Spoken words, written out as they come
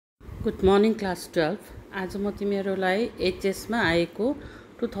Good morning class 12। आज म तिमीहरूलाई एचएसमा आएको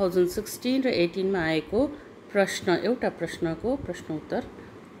 2016 र 18मा आएको एउटा प्रश्नको प्रश्न उत्तर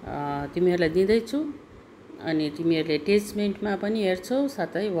तिमीहरूलाई दिँदैछु। अनि तिमीहरूले टेस्टमेन्टमा पनि हेर्छौ,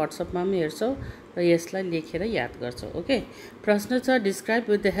 साथै वाट्सएपमा पनि हेर्छौ र यसलाई लेखेर याद गर्छौ। ओके, प्रश्न छ, describe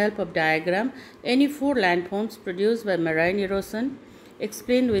with the help of diagram any 4 ल्यान्डफर्म्स produced by marine erosion.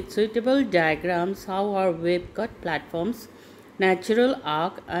 Explain with suitable diagrams how are wave cut platforms, natural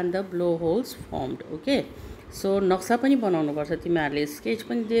arc and the blowholes formed. Okay, so नक्सा पनि बनाउनु पर्छ, तिमीहरूले स्केच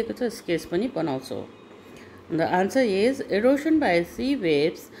पनि दिएको छ, स्केच पनि बनाउँछौ। The answer is erosion by sea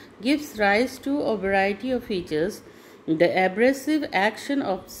waves gives rise to a variety of features. The abrasive action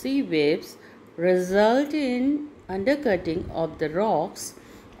of sea waves result in undercutting of the rocks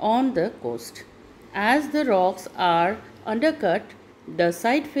on the coast. As the rocks are undercut, the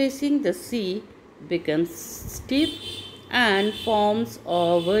side facing the sea becomes steep and forms a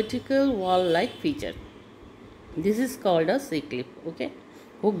vertical wall-like feature. This is called a sea cliff. Okay,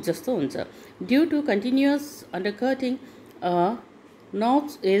 hook jasto huncha. Due to continuous undercutting, a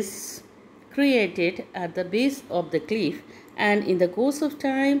notch is created at the base of the cliff, and in the course of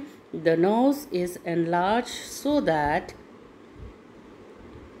time, the nose is enlarged so that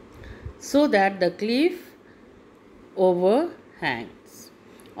the cliff overhangs.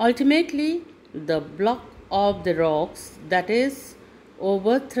 Ultimately, the block of the rocks that is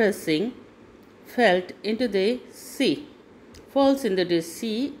overthrusting falls into the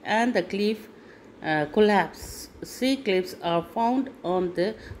sea and the cliff collapse. Sea cliffs are found on the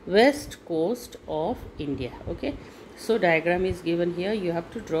west coast of India. Okay, so diagram is given here. You have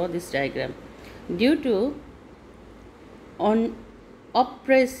to draw this diagram. Due to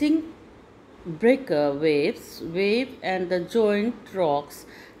uppressing breaker wave and the joint rocks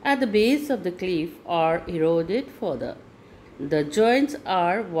at the base of the cliff are eroded further. The joints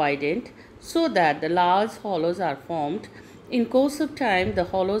are widened so that the large hollows are formed. In course of time, the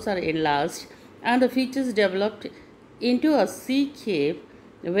hollows are enlarged and the features developed into a sea cave.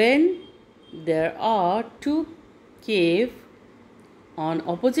 When there are two caves on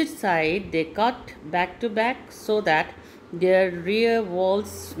opposite side, they cut back to back so that their rear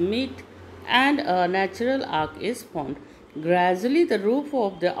walls meet and a natural arc is formed. Gradually, the roof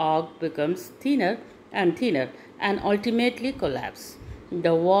of the arc becomes thinner and thinner and ultimately collapse.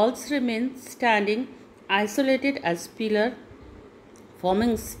 The walls remain standing isolated as pillars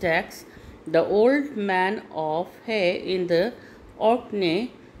forming stacks. The Old Man of Hay in the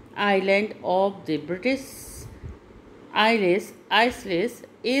Orkney Island of the British Isles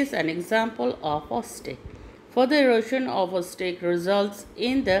is an example of a stake. Further erosion of a stake results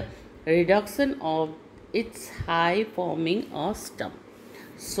in the reduction of its high, forming a stump.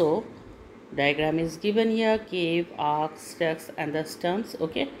 So diagram is given here: cave, arc, stacks and the stumps.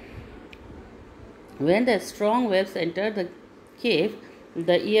 Okay, when the strong waves enter the cave,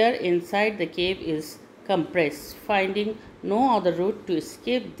 the air inside the cave is compressed, finding no other route to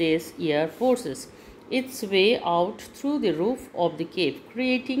escape. This air forces its way out through the roof of the cave,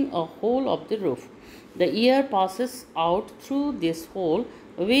 creating a hole of the roof. The air passes out through this hole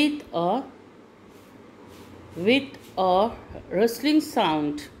with a whistling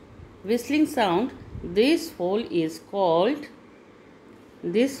sound. This hole is called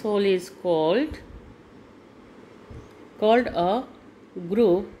a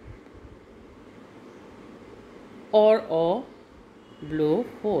groove or a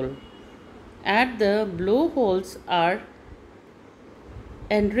blowhole. At the blowholes are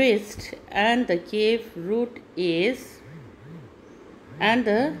enriched and the cave root is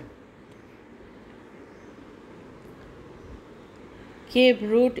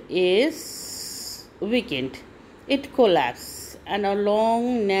weakened. It collapses and a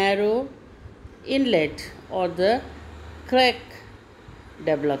long narrow inlet or the crack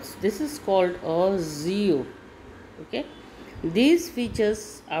develops. This is called a zoo. Okay, these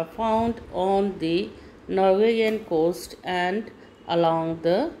features are found on the Norwegian coast and along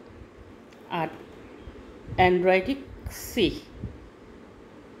the Adriatic Sea.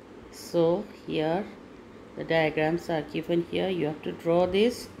 So here the diagrams are given here. You have to draw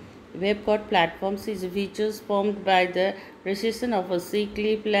this. Wave cut platforms is features formed by the recession of a sea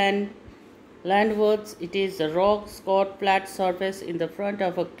cliff landwards. It is a rock scarred flat surface in the front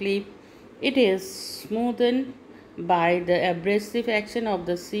of a cliff. It is smoothened by the abrasive action of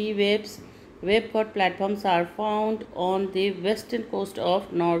the sea waves. Wave cut platforms are found on the western coast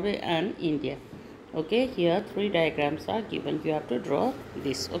of Norway and India. Okay, here 3 diagrams are given. You have to draw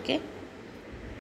this. Okay.